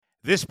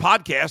This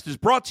podcast is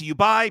brought to you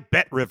by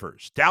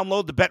BetRivers.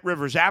 Download the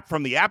BetRivers app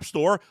from the App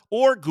Store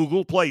or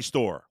Google Play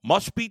Store.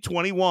 Must be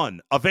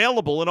 21.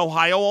 Available in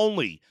Ohio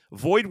only.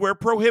 Void where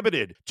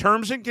prohibited.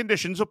 Terms and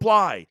conditions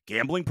apply.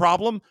 Gambling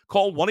problem?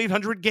 Call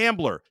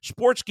 1-800-GAMBLER.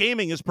 Sports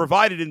gaming is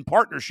provided in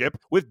partnership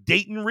with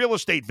Dayton Real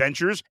Estate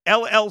Ventures,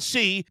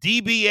 LLC,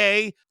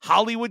 DBA,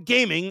 Hollywood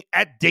Gaming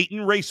at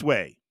Dayton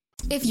Raceway.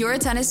 If you're a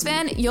tennis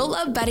fan, you'll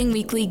love Betting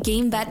Weekly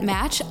Game Bet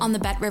Match on the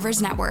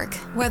BetRivers Network.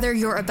 Whether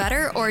you're a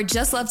bettor or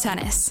just love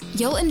tennis,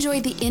 you'll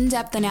enjoy the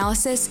in-depth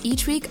analysis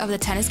each week of the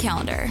tennis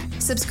calendar.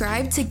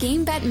 Subscribe to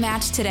Game Bet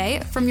Match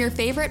today from your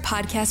favorite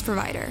podcast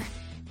provider.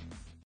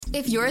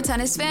 If you're a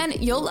tennis fan,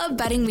 you'll love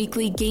Betting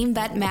Weekly Game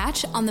Bet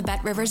Match on the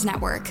BetRivers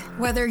Network.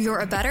 Whether you're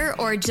a bettor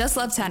or just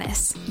love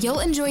tennis, you'll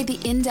enjoy the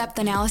in-depth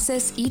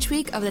analysis each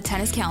week of the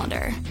tennis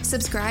calendar.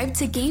 Subscribe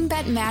to Game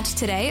Bet Match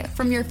today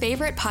from your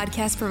favorite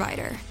podcast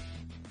provider.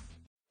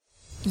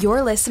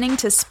 You're listening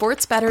to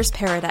Sports Bettor's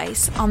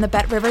Paradise on the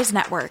BetRivers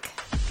Network.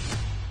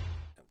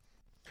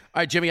 All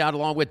right, Jimmy out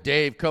along with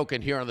Dave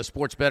Koken here on the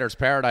Sports Bettor's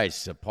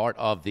Paradise, a part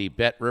of the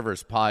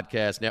BetRivers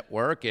Podcast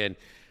Network. And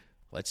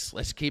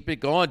let's keep it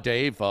going,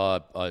 Dave.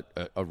 A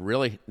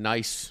really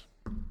nice,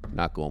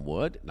 knock on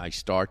wood, nice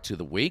start to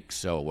the week.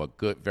 So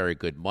a very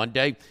good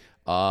Monday.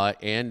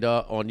 And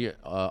on your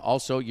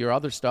also your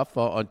other stuff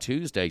on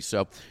Tuesday.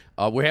 So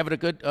we're having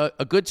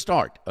a good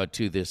start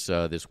to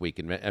this week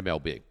in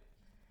MLB.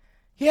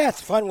 Yeah,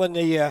 it's fun when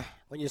you're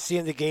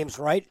seeing the games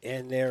right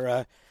and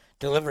they're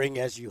delivering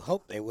as you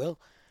hope they will.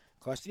 Of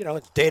course,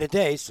 it's day to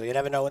day, so you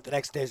never know what the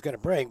next day is going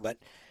to bring. But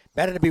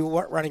better to be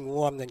running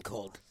warm than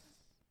cold.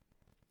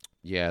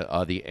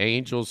 Yeah, the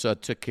Angels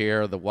took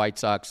care of the White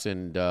Sox,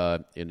 and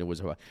it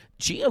was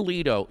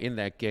Giolito in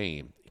that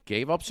game.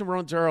 Gave up some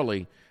runs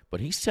early,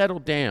 but he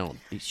settled down.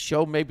 He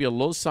showed maybe a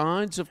little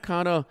signs of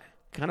kind of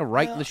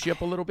righting the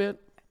ship a little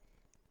bit.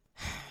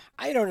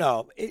 I don't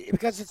know,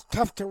 because it's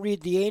tough to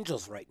read the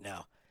Angels right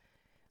now.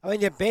 I mean,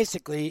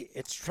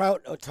 it's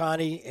Trout,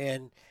 Ohtani,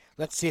 and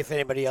let's see if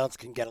anybody else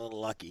can get a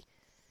little lucky.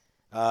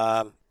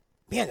 Man,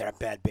 they're a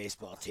bad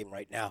baseball team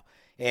right now.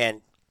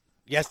 And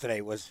yesterday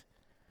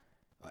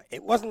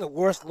it wasn't the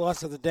worst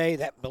loss of the day.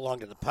 That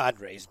belonged to the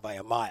Padres by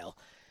a mile,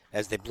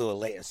 as they blew a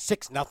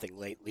 6-0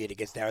 late lead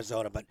against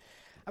Arizona. But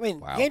I mean,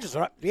 wow. The Angels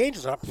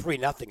are up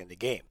 3-0 in the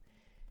game,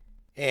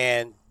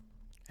 and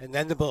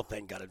then the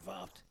bullpen got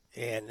involved.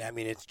 And I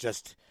mean, it's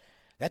just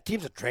that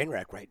team's a train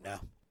wreck right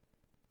now.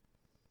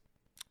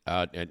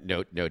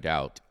 No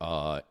doubt.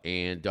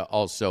 And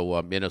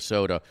also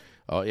Minnesota,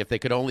 if they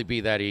could only be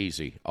that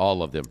easy,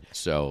 all of them.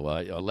 So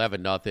 11-0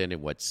 and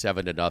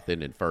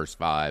 7-0 in first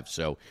five.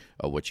 So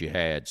what you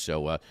had.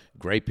 So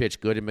great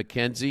pitch, good. And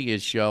McKenzie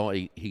is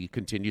showing he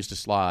continues to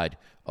slide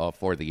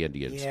for the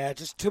Indians. Yeah,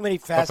 just too many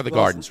fastballs. For the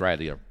Gardens, right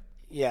here.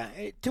 Yeah,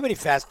 too many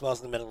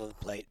fastballs in the middle of the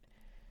plate.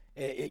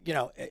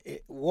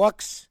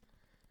 Walks.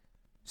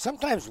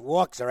 Sometimes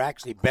walks are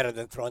actually better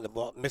than throwing the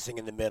ball, missing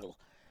in the middle.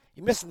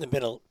 You miss in the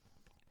middle,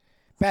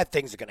 bad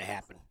things are going to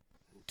happen.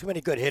 Too many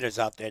good hitters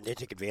out there, and they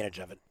take advantage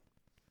of it.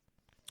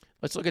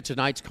 Let's look at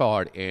tonight's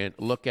card and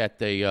look at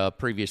the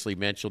previously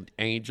mentioned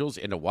Angels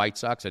and the White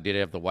Sox. I did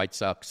have the White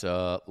Sox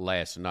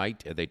last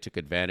night. They took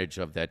advantage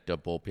of that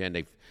bullpen.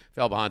 They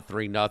fell behind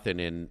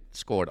 3-0 and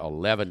scored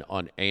 11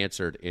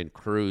 unanswered and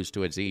cruised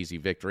to an easy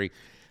victory.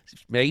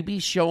 Maybe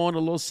showing a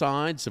little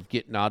signs of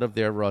getting out of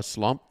their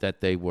slump that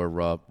they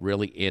were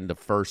really in the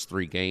first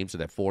three games of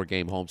that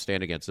 4-game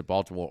homestand against the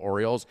Baltimore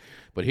Orioles.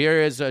 But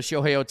here is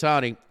Shohei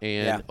Ohtani,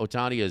 and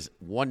Ohtani is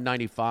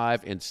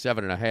 195 and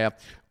 7.5.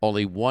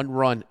 Only one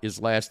run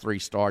his last three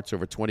starts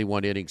over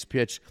 21 innings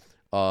pitched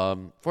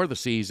for the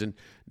season,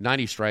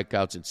 90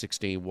 strikeouts and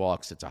 16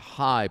 walks. It's a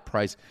high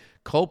price.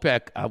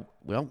 Kopech,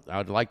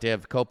 I'd like to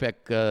have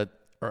Kopech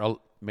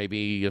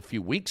maybe a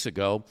few weeks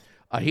ago.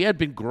 He had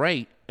been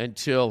great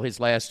until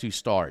his last two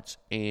starts.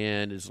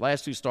 And his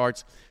last two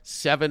starts,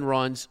 7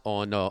 runs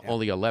on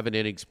only 11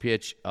 innings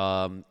pitched.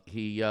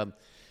 He had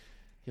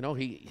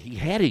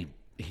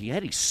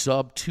a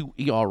sub-2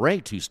 ERA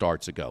 2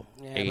 starts ago.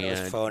 Yeah,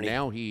 and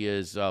now he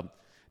is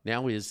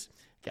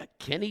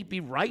can he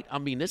be right? I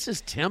mean, this is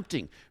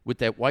tempting with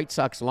that White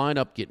Sox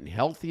lineup getting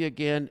healthy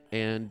again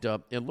and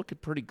looking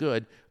pretty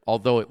good,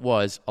 although it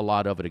was a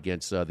lot of it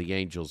against the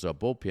Angels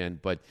bullpen.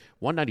 But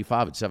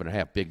 195 and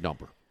 7.5, big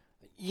number.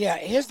 Yeah,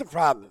 here's the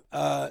problem.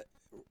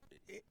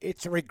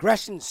 It's a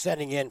regression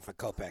setting in for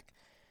Kopech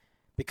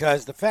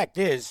because the fact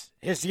is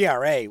his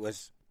ERA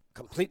was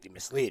completely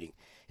misleading.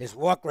 His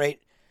walk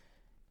rate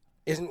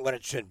isn't what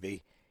it should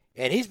be,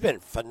 and he's been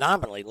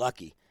phenomenally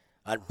lucky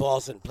on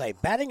balls in play.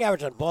 Batting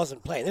average on balls in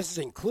play, and this is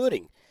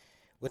including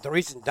with the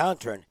recent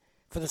downturn,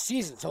 for the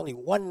season it's only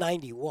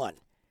 191.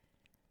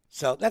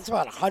 So that's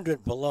about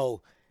 100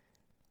 below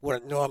what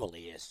it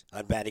normally is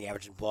on batting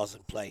average and balls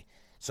in play.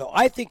 So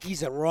I think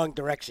he's a wrong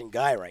direction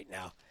guy right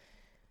now.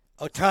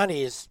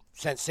 Ohtani is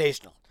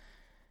sensational.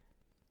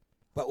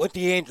 But with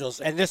the Angels,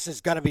 and this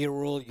is going to be a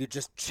rule you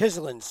just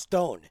chisel in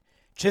stone,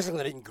 chisel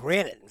it in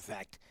granite, in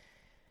fact.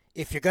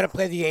 If you're going to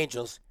play the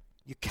Angels,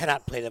 you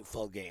cannot play them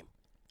full game.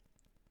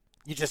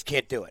 You just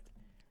can't do it.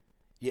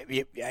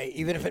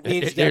 Even if it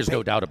means there's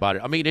no doubt about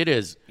it. I mean, it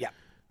is. Yeah.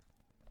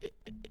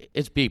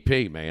 It's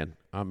BP, man.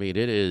 I mean,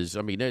 it is.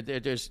 I mean,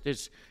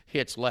 there's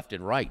hits left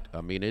and right.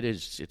 I mean, it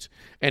is.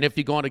 And if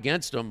you're going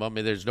against them, I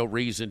mean, there's no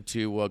reason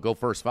to go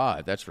first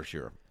five. That's for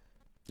sure.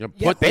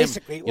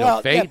 Basically.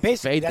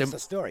 Basically, that's the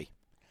story.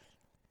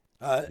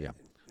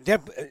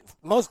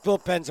 Most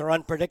bullpens are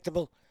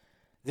unpredictable.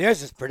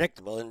 Theirs is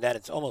predictable in that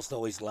it's almost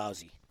always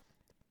lousy.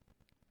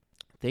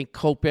 I think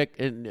Kopech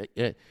and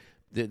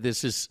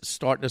this is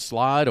starting to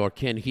slide, or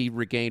can he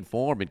regain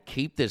form and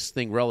keep this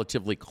thing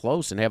relatively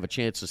close and have a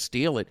chance to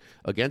steal it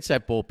against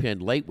that bullpen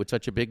late with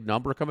such a big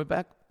number coming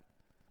back?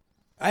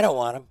 I don't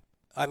want him.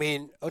 I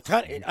mean,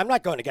 Ohtani. I'm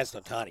not going against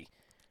Ohtani.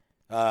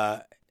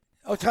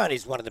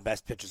 Ohtani's one of the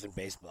best pitchers in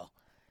baseball.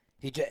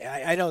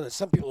 I know that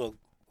some people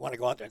want to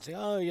go out there and say,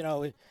 oh,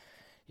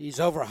 he's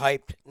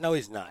overhyped. No,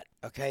 he's not.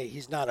 Okay,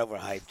 he's not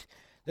overhyped.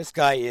 This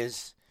guy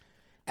is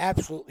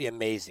absolutely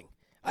amazing.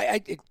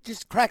 It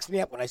just cracks me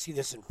up when I see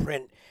this in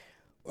print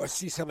or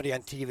see somebody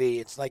on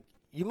TV. It's like,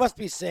 you must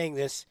be saying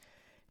this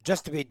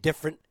just to be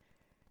different,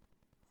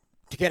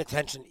 to get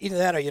attention. Either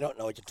that or you don't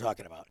know what you're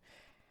talking about.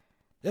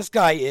 This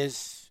guy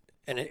is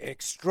an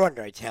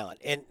extraordinary talent.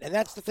 And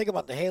that's the thing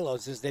about the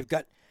Halos is they've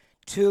got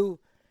two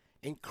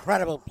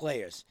incredible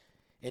players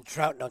in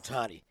Trout and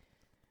Ohtani.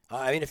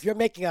 I mean, if you're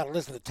making out a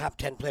list of the top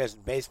 10 players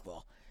in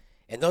baseball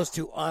and those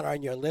two aren't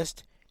on your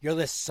list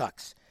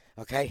sucks.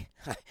 Okay,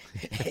 and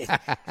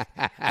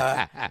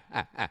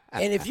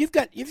if you've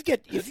got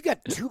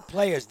two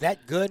players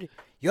that good,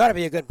 you ought to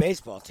be a good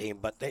baseball team.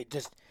 But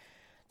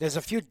there's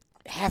a few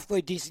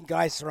halfway decent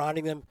guys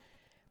surrounding them,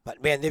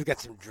 but man, they've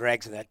got some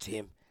dregs in that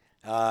team.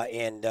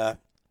 I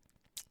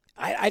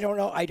don't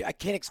know. I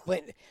can't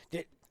explain.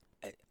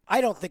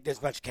 I don't think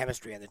there's much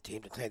chemistry on the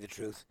team, to tell you the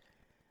truth.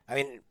 I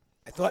mean,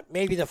 I thought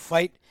maybe the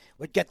fight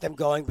would get them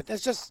going, but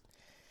there's just,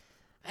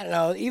 I don't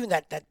know. Even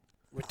that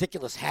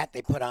ridiculous hat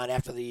they put on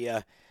after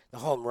the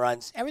home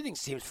runs. Everything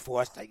seems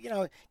forced.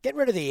 Get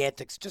rid of the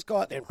antics. Just go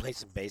out there and play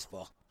some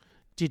baseball.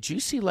 Did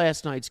you see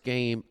last night's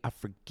game? I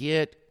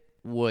forget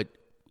what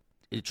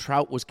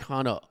Trout was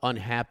kind of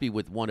unhappy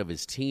with one of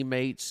his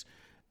teammates,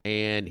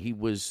 and he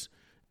was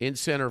in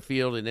center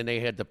field, and then they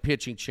had the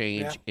pitching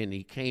change, and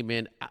he came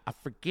in. I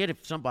forget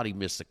if somebody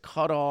missed a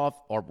cutoff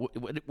or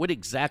what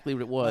exactly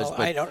it was. Well,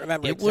 but I don't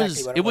remember it exactly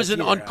was. what It was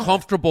an either.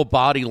 uncomfortable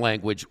body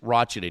language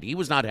watching it. He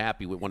was not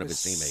happy with one of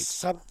his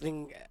teammates.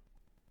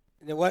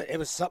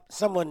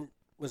 Someone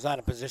was on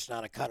a position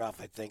on a cutoff,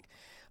 I think.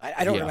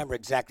 I don't remember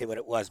exactly what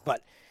it was,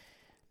 but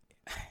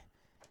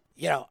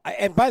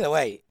and by the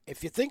way,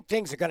 if you think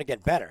things are going to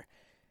get better,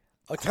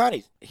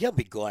 Ohtani, he'll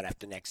be gone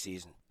after next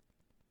season.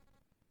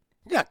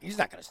 Yeah, he's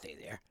not going to stay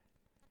there.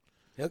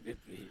 He's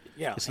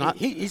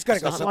going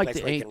to go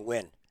someplace where he can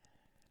win.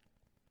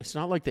 It's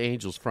not like the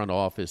Angels front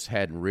office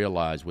hadn't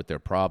realized what their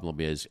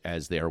problem is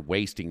as they're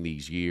wasting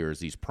these years,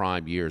 these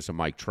prime years of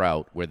Mike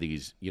Trout, where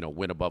these,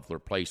 win above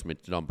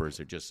replacement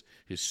numbers are just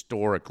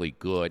historically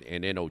good.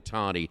 And then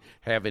Ohtani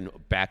having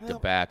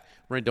back-to-back.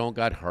 Rendon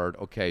got hurt,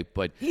 okay,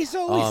 but he's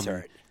always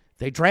hurt.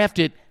 They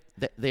drafted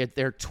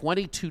their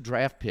 22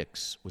 draft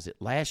picks. Was it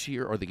last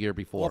year or the year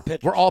before?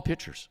 We're all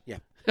pitchers. Yeah.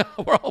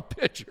 We're all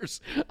pitchers.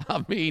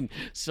 I mean,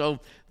 so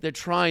they're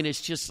trying.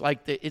 It's just like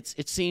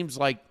it seems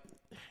like,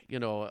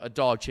 a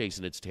dog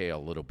chasing its tail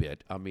a little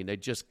bit. I mean, they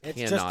just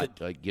cannot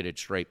get it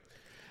straight.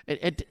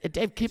 And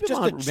Dave, keep in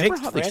mind, remember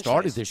how they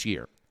started this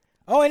year.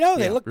 Oh, I know.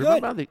 They look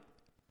good. They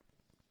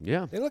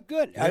look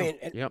good. Yeah. I mean,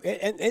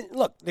 and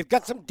look, they've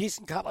got some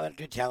decent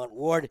complementary talent.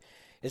 Ward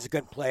is a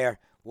good player.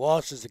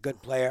 Walsh is a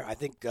good player. I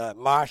think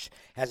Marsh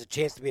has a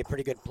chance to be a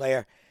pretty good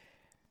player.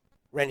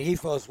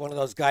 Rengifo is one of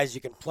those guys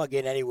you can plug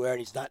in anywhere,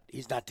 and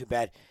he's not too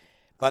bad.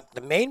 But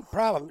the main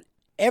problem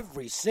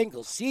every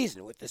single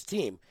season with this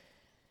team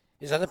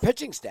is on the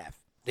pitching staff.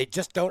 They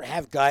just don't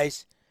have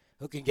guys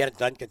who can get it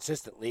done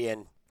consistently.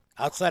 And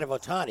outside of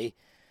Ohtani,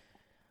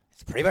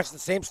 it's pretty much the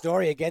same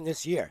story again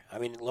this year. I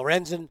mean,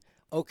 Lorenzen,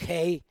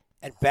 okay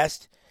at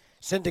best.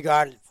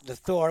 Syndergaard, the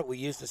Thor we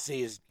used to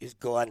see, is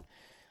gone.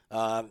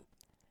 And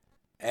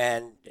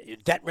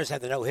Detmer's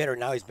had the no-hitter.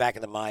 Now he's back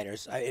in the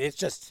minors. It's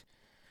just,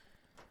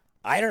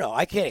 I don't know.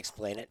 I can't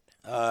explain it.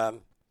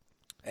 And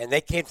they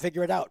can't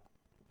figure it out.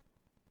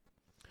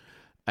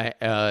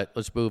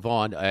 Let's move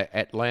on.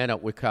 Atlanta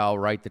with Kyle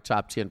Wright, the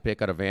top 10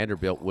 pick out of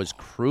Vanderbilt, was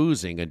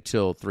cruising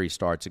until 3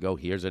 starts ago.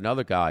 Here's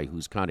another guy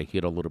who's kind of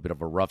hit a little bit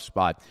of a rough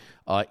spot.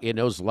 In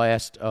those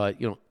last,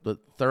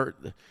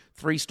 the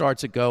 3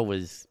 starts ago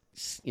was,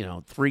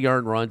 3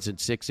 earned runs in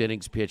 6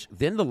 innings pitched.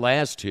 Then the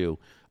last 2,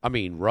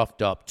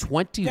 roughed up.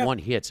 21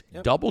 hits,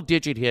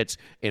 double-digit hits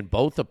in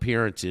both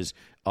appearances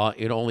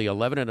in only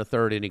 11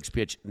 1/3 innings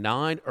pitched,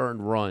 9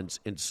 earned runs.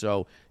 And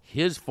so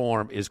his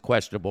form is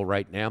questionable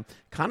right now.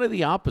 Kind of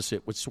the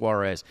opposite with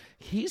Suarez.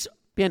 He's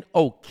been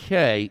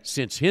okay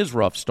since his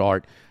rough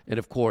start. And,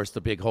 of course,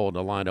 the big hole in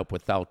the lineup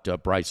without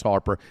Bryce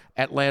Harper.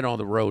 Atlanta on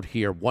the road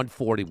here,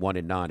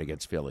 141-9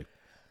 against Philly.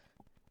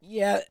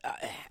 Yeah,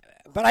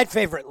 but I'd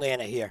favor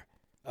Atlanta here.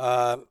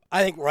 I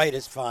think Wright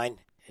is fine.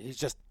 He's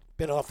just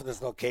been off of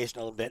this location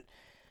a little bit.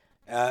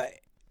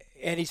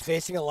 and he's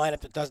facing a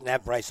lineup that doesn't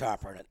have Bryce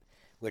Harper in it,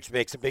 which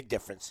makes a big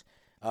difference.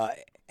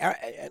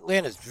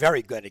 Atlanta's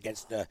very good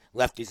against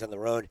lefties on the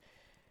road.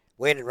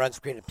 Weighted runs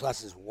created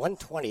plus is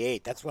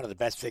 128. That's one of the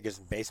best figures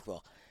in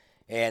baseball.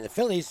 And the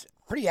Phillies,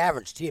 pretty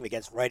average team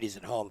against righties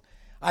at home.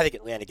 I think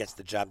Atlanta gets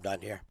the job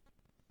done here.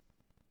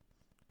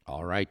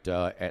 All right,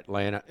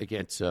 Atlanta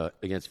against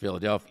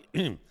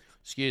Philadelphia.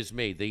 Excuse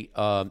me. The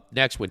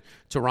next one,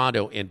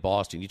 Toronto and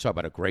Boston. You talk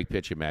about a great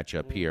pitching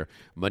matchup here.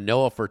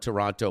 Manoah for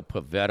Toronto,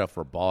 Pivetta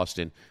for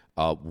Boston,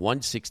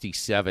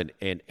 167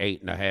 and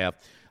 8.5.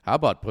 How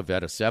about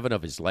Pivetta? 7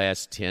 of his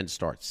last 10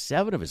 starts,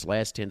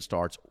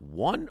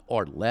 one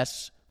or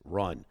less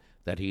run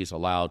that he's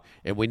allowed.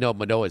 And we know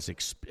Manoah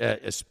is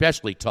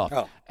especially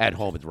tough at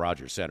home at the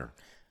Rogers Center.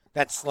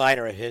 That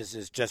slider of his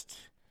is just,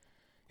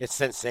 it's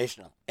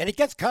sensational. And he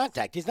gets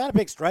contact. He's not a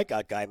big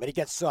strikeout guy, but he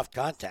gets soft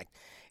contact.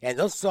 And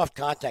those soft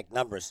contact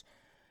numbers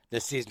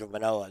this season of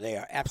Manoah, they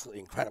are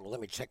absolutely incredible.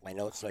 Let me check my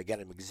notes so I get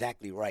them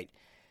exactly right.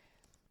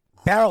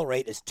 Barrel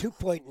rate is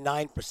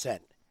 2.9%.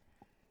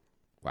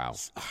 Wow.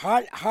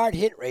 Hard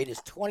hit rate is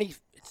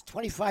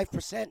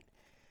 25%.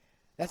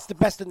 That's the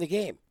best in the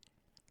game.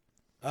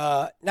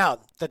 Now,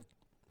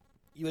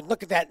 you would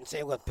look at that and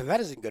say, well,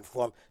 Pivetta's in good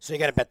form, so you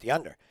got to bet the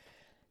under.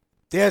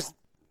 There's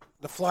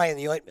the fly in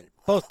the ointment.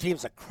 Both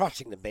teams are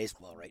crushing the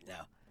baseball right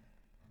now.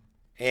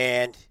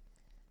 And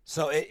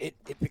so it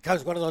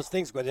becomes one of those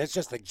things where there's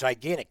just a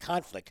gigantic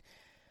conflict.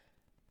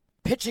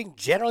 Pitching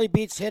generally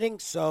beats hitting,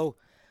 so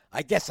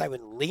I guess I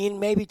would lean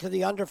maybe to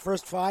the under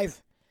first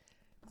 5.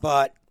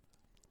 But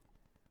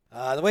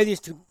the way these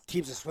two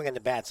teams are swinging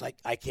the bats,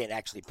 I can't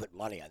actually put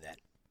money on that.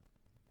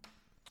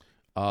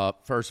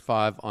 First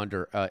 5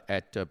 under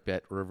at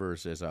Bet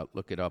Rivers as I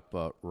look it up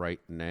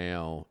right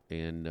now.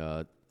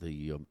 And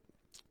here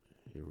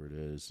it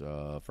is,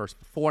 first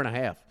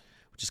 4.5,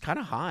 which is kind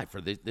of high for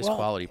this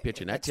quality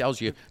pitching. That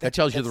tells you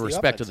the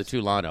respect of the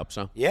two lineups,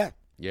 huh? Yeah.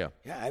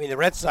 I mean, the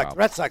Red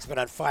Sox been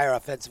on fire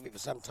offensively for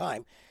some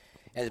time,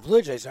 and the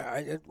Blue Jays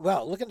are.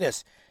 Well, look at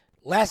this.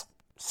 Last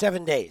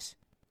 7 days,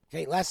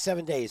 you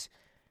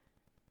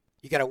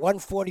got a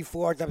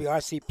 144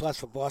 WRC plus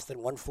for Boston,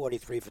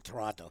 143 for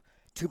Toronto.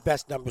 2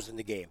 best numbers in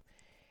the game,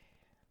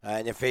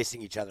 and they're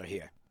facing each other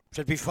here.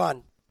 Should be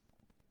fun.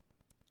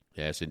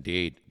 Yes,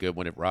 indeed. Good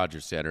one at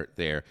Rogers Center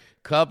there.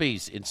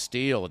 Cubbies in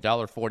steel,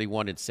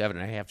 $1.41 and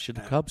 7.5. Should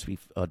the Cubs be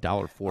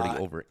 $1.40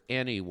 over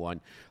anyone?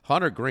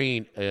 Hunter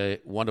Green,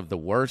 one of the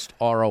worst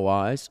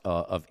ROIs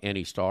of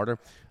any starter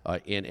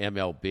in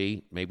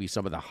MLB. Maybe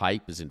some of the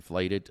hype is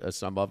inflated,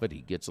 some of it.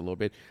 He gets a little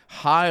bit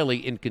highly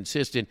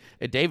inconsistent.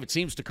 And David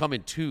seems to come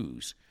in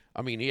twos.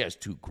 I mean, he has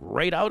 2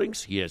 great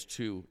outings. He has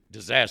 2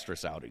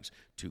 disastrous outings.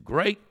 2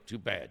 great, 2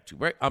 bad, 2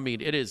 great. I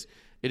mean, it is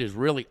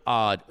really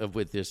odd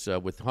with this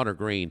with Hunter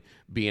Green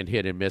being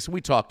hit and miss. And we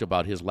talked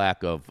about his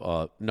lack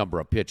of number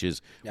of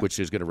pitches, which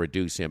is going to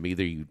reduce him.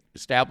 Either you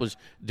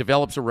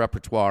develops a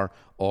repertoire,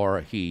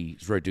 or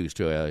he's reduced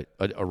to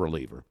a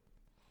reliever.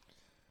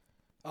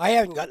 I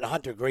haven't gotten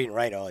Hunter Green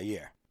right all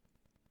year.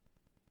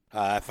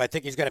 If I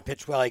think he's going to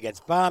pitch well, he gets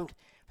bombed.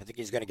 If I think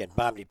he's going to get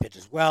bombed, he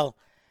pitches well.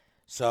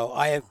 So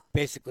I have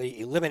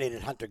basically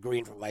eliminated Hunter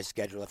Green from my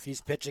schedule. If he's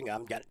pitching,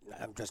 I'm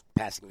just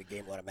passing the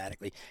game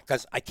automatically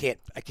because I can't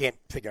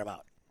figure him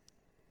out.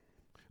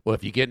 Well,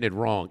 if you're getting it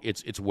wrong,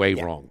 it's way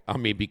wrong. I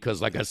mean,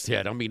 because like I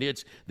said, I mean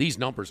these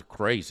numbers are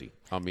crazy.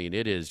 I mean,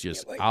 it is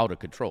just out of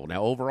control.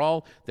 Now,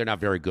 overall, they're not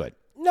very good.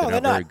 No,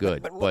 they're not very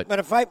good. But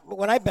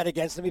when I bet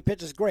against him, he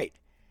pitches great.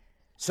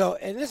 So,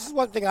 and this is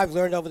one thing I've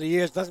learned over the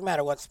years. Doesn't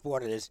matter what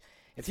sport it is.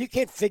 If you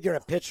can't figure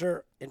a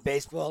pitcher in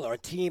baseball or a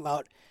team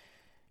out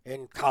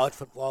in college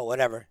football,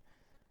 whatever,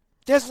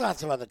 there's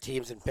lots of other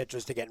teams and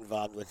pitchers to get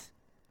involved with.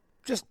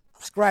 Just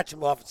scratch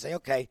them off and say,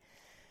 okay,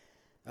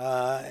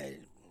 I'll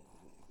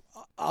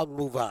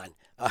move on.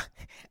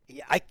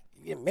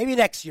 Maybe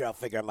next year I'll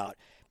figure them out.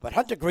 But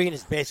Hunter Green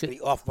is basically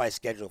off my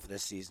schedule for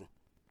this season.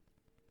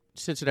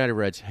 Cincinnati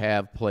Reds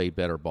have played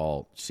better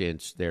ball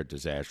since their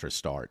disastrous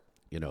start.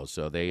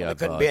 So they have. It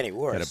couldn't be any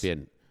worse. Kind of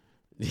been.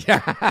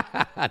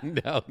 Yeah,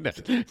 no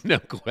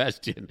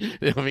question.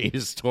 I mean,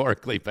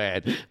 historically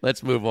bad.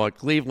 Let's move on.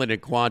 Cleveland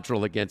and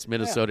Quantrill against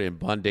Minnesota and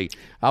Bundy.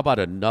 How about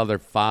another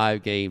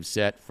 5-game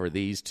set for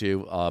these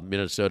two?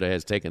 Minnesota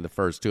has taken the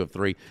first 2 of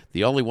 3.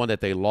 The only one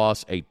that they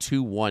lost a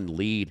 2-1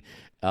 lead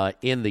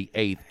in the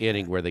 8th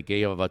inning where they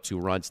gave up 2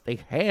 runs. They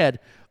had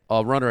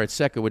a runner at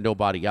second with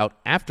nobody out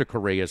after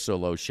Correa's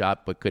solo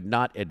shot, but could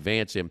not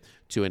advance him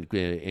to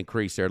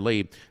increase their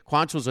lead.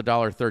 Quantrill's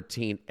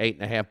 $1.13,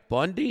 8.5.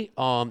 Bundy,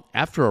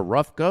 after a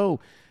rough go,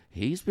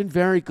 he's been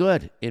very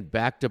good in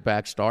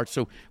back-to-back starts.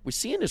 So we're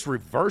seeing this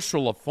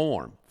reversal of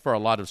form for a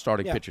lot of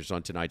starting pitchers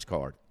on tonight's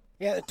card.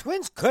 Yeah, the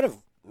Twins could have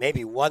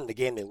maybe won the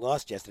game they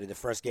lost yesterday, the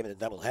first game of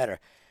the doubleheader.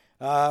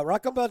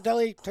 Rocco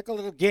Baldelli took a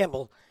little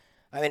gamble.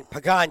 I mean,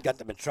 Pagan got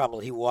them in trouble.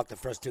 He walked the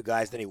first 2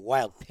 guys, then he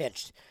wild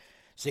pitched.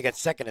 So you got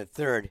second and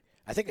third.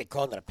 I think they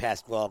called it a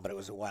passed ball, but it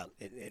was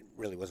it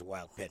really was a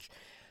wild pitch.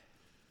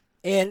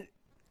 And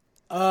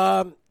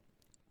Baldelli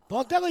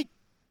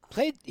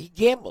he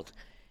gambled.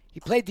 He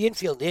played the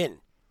infield in,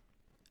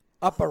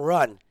 up a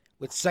run,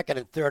 with second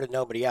and third and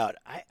nobody out.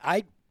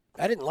 I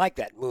didn't like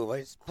that move.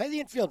 I just play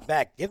the infield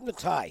back, give him the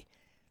tie,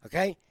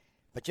 okay?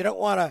 But you don't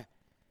want to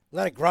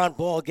let a ground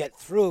ball get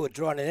through a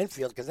drawn in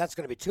infield because that's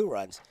going to be 2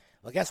 runs.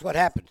 Well, guess what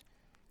happened?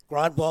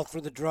 Ground ball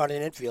through the drawn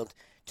in infield,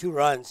 2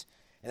 runs,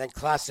 and then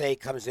Class A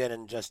comes in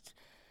and just,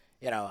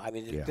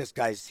 this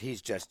guy's,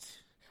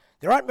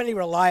 there aren't many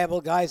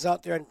reliable guys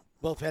out there in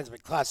bullpens,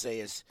 but Class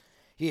A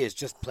he is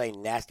just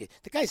plain nasty.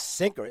 The guy's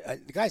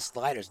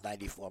slider's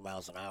 94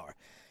 miles an hour.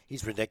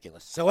 He's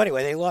ridiculous. So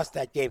anyway, they lost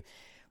that game.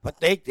 But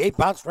they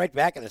bounced right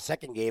back in the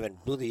second game and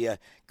blew the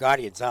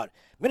Guardians out.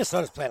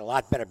 Minnesota's playing a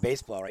lot better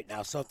baseball right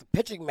now. So if the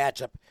pitching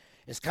matchup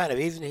is kind of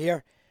even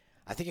here,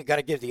 I think you got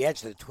to give the edge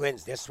to the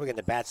Twins. They're swinging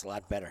the bats a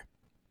lot better.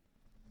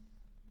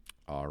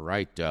 All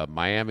right,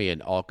 Miami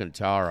and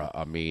Alcantara.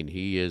 I mean,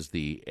 he is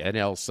the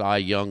NL Cy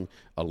Young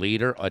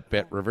leader at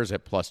Bet Rivers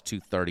at plus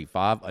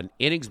 235. An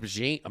innings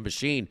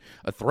machine,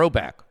 a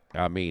throwback.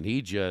 I mean,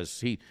 he's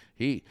getting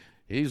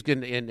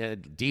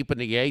in deep in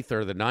the 8th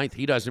or the 9th.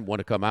 He doesn't want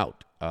to come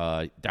out.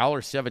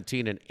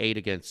 $1.17 and 8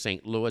 against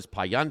St. Louis.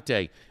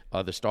 Payante,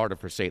 the starter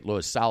for St.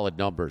 Louis. Solid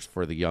numbers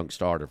for the young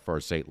starter for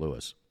St.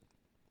 Louis.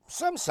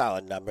 Some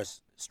solid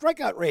numbers.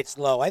 Strikeout rate's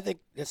low. I think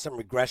there's some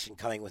regression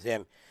coming with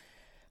him.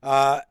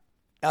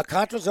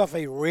 Alcantara's off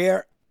a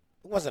rare.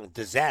 It wasn't a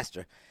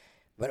disaster,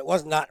 but it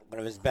was not one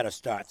of his better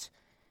starts.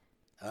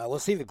 We'll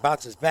see if he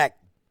bounces back.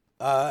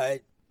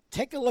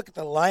 Take a look at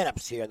the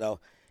lineups here,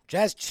 though.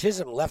 Jazz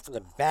Chisholm left in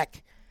the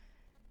back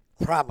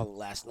problem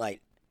last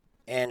night.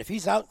 And if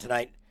he's out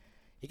tonight,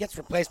 he gets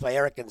replaced by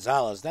Eric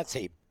Gonzalez. That's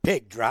a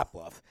big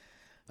drop-off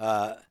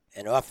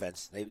in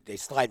offense. They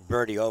slide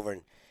Birdie over,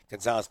 and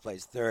Gonzalez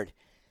plays third.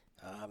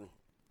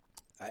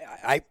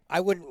 I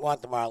wouldn't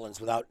want the Marlins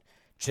without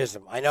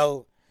Chisholm. I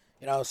know,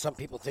 some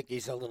people think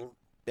he's a little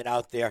bit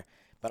out there,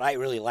 but I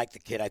really like the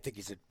kid. I think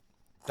he's a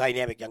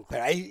dynamic young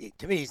player.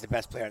 To me, he's the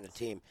best player on the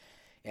team.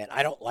 And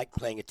I don't like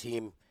playing a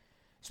team,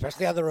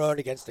 especially on the road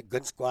against a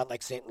good squad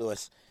like St.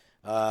 Louis,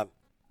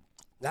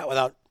 not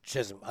without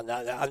Chisholm. On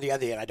the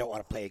other hand, I don't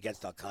want to play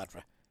against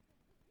Alcantara.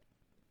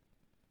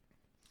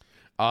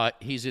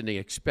 He's in the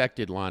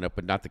expected lineup,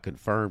 but not the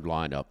confirmed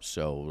lineup.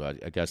 So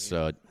I guess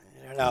sort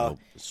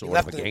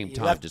of a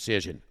game-time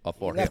decision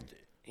for him.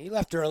 He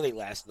left early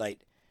last night,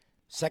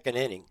 second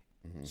inning.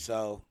 Mm-hmm.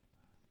 So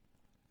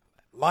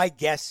my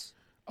guess.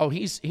 Oh,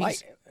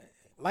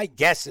 my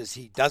guess is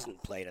he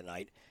doesn't play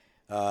tonight.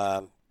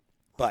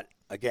 But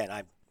again,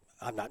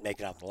 I'm not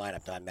making out the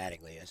lineup. Don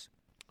Mattingly is.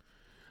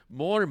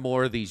 More and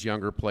more of these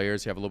younger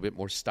players have a little bit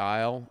more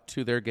style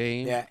to their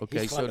game,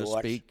 so to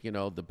speak.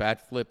 The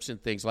bat flips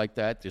and things like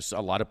that. There's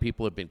a lot of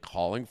people have been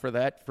calling for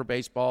that for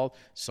baseball.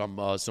 Some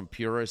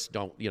purists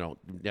don't,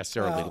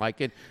 necessarily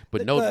like it.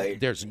 But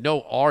there's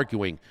no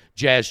arguing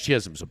Jazz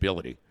Chisholm's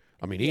ability.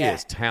 I mean, he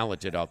is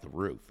talented out the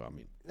roof. I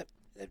mean,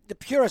 the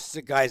purists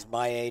are guys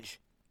my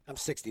age. I'm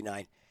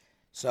 69.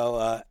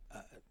 So,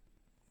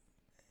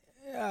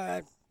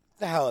 the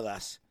hell with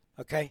us,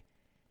 okay?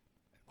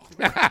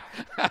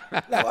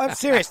 No,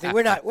 seriously,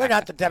 we're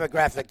not the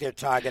demographic they're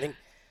targeting.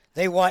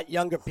 They want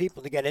younger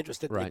people to get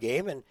interested in the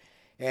game,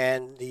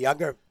 and the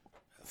younger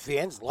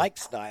fans like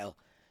style.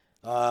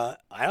 I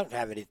don't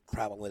have any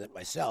problem with it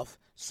myself,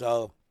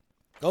 so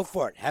go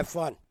for it. Have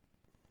fun.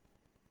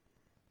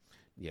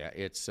 Yeah,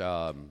 it's.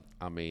 I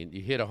mean,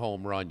 you hit a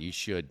home run, you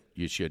should.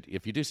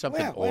 If you do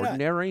something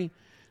ordinary.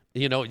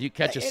 You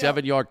catch a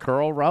 7-yard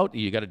curl route,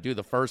 you got to do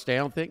the first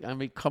down thing. I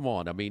mean, come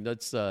on. I mean,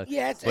 that's but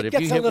if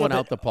you hit one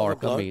out the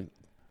park, overblown. I mean,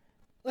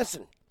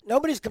 listen,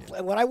 nobody's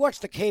complaining. When I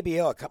watched the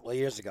KBO a couple of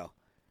years ago,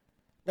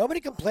 nobody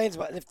complains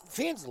about it. The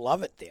fans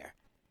love it there.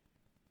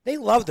 They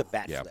love the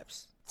bat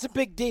flips. It's a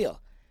big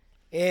deal,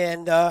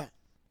 and the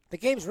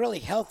game's really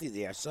healthy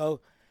there.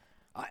 So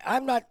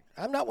I'm not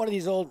one of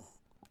these old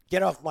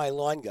get off my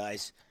lawn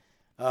guys.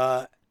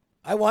 I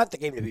want the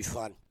game to be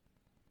fun.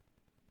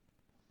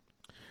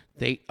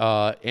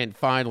 And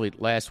finally,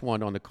 last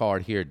one on the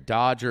card here: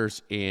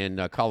 Dodgers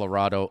in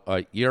Colorado.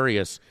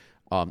 Urias,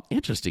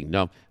 interesting.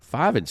 No,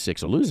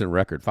 5-6, a losing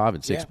record,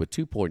 5-6 with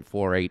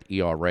 2.48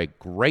 ERA.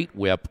 Great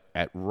WHIP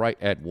at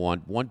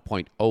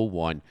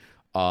 1.01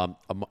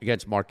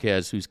 against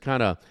Marquez, who's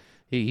kind of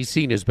he's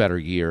seen his better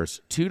years.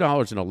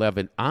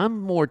 $2.11.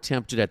 I'm more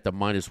tempted at the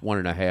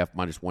 -1.5,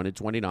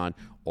 -129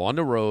 on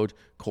the road,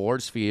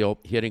 Coors Field,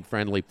 hitting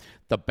friendly.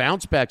 The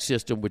bounce back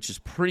system, which is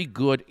pretty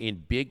good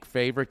in big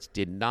favorites,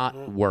 did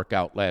not work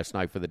out last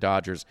night for the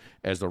Dodgers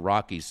as the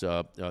Rockies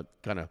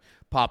kind of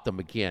popped them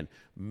again.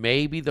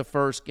 Maybe the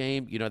first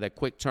game, that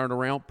quick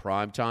turnaround,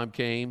 primetime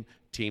game,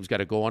 teams got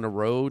to go on the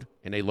road,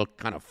 and they look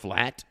kind of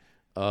flat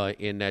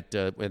in that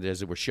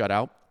as they were shut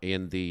out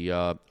in the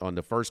on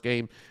the first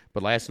game.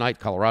 But last night,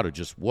 Colorado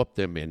just whooped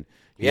them, and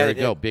here we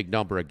go, big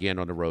number again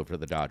on the road for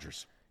the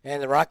Dodgers.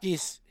 And the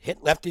Rockies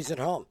hit lefties at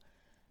home,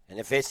 and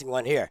they're facing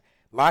one here.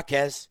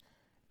 Marquez,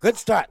 good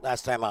start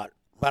last time out,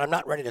 but I'm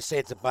not ready to say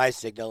it's a buy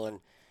signal. And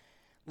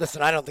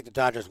listen, I don't think the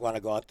Dodgers want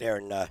to go out there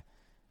and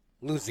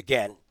lose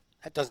again.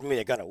 That doesn't mean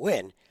they're going to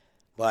win,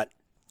 but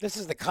this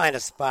is the kind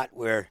of spot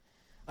where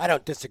I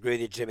don't disagree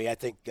with you, Jimmy. I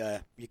think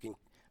you can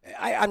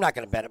I'm not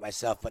going to bet it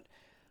myself, but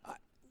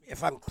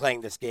if I'm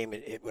playing this game,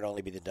 it would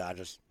only be the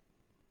Dodgers.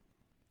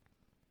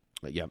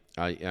 Yeah,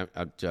 I'm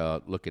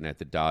looking at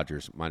the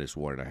Dodgers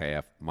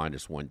 -1.5,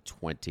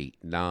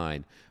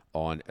 -129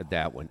 on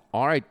that one.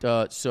 All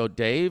right, so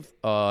Dave,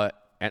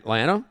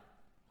 Atlanta?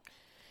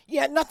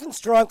 Yeah, nothing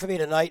strong for me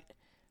tonight.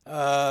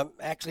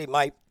 Actually,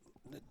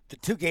 the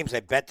two games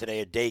I bet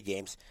today are day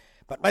games,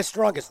 but my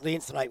strongest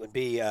leans tonight would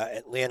be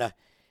Atlanta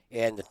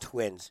and the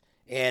Twins.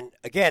 And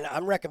again,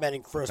 I'm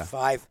recommending first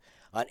five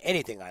on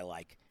anything I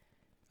like.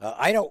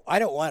 I don't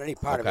want any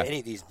part of any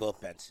of these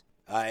bullpens.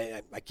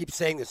 I keep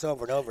saying this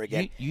over and over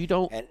again. You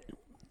don't. And,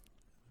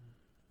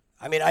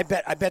 I mean, I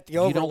bet the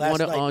over last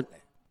night.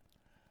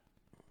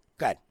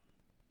 Go ahead.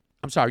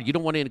 I'm sorry. You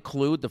don't want to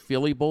include the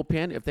Philly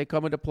bullpen if they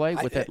come into play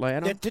with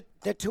Atlanta?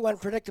 They're too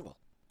unpredictable.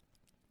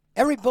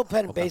 Every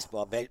bullpen in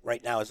baseball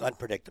right now is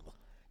unpredictable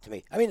to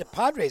me. I mean, the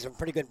Padres have a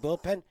pretty good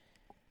bullpen.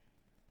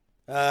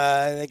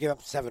 They gave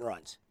up 7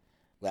 runs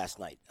last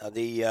night. And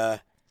then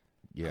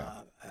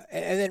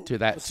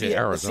to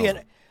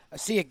Arizona. I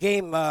see a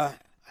game. I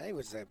think it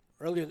was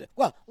earlier.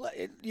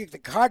 The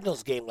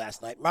Cardinals game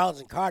last night. Marlins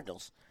and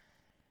Cardinals.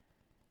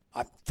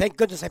 Thank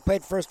goodness I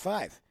played first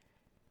 5.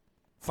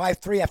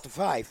 5-3 after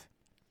 5.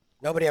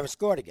 Nobody ever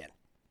scored again.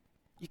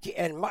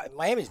 And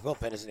Miami's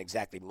bullpen isn't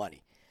exactly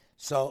money.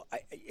 So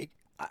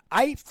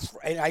I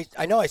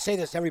know I say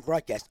this every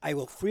broadcast. I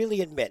will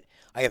freely admit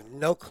I have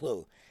no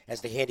clue as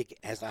to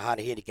how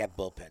to handicap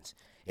bullpens.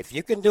 If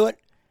you can do it,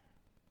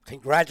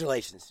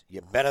 congratulations.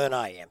 You're better than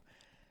I am.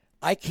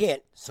 I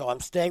can't, so I'm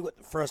staying with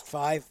the first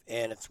 5,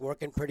 and it's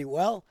working pretty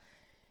well.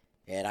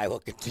 And I will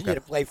continue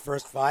to play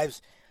first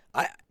 5s.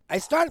 I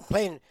started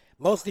playing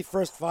mostly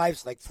first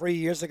 5s like 3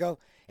 years ago,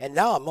 and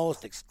now I'm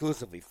almost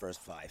exclusively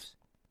first 5s.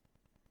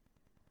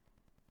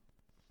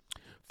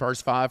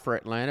 First 5 for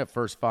Atlanta,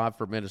 first 5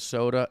 for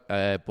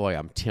Minnesota. Boy,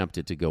 I'm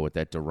tempted to go with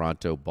that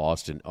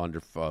Toronto-Boston under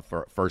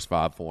for first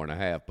 5,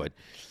 4.5, but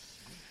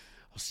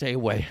I'll stay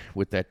away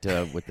with that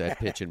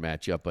pitching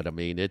matchup. But I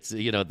mean, it's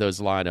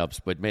those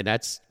lineups. But man,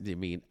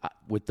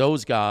 with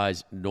those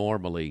guys,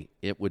 normally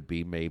it would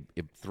be maybe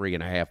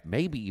 3.5,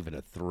 maybe even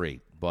a 3.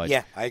 But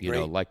yeah, I agree.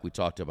 Like we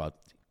talked about,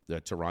 the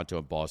Toronto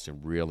and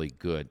Boston really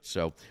good.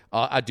 So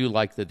I do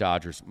like the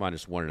Dodgers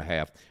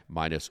 -1.5,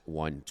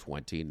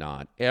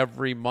 -129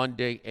 every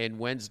Monday and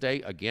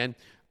Wednesday. Again,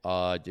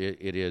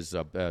 it is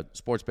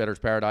Sports Bettor's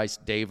Paradise.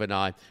 Dave and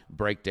I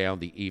break down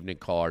the evening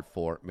card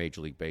for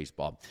Major League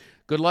Baseball.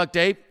 Good luck,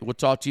 Dave. We'll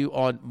talk to you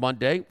on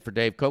Monday. For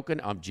Dave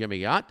Koken, I'm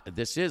Jimmy Ott.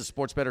 This is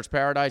Sports Bettor's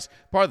Paradise,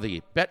 part of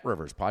the Bet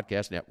Rivers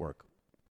Podcast Network.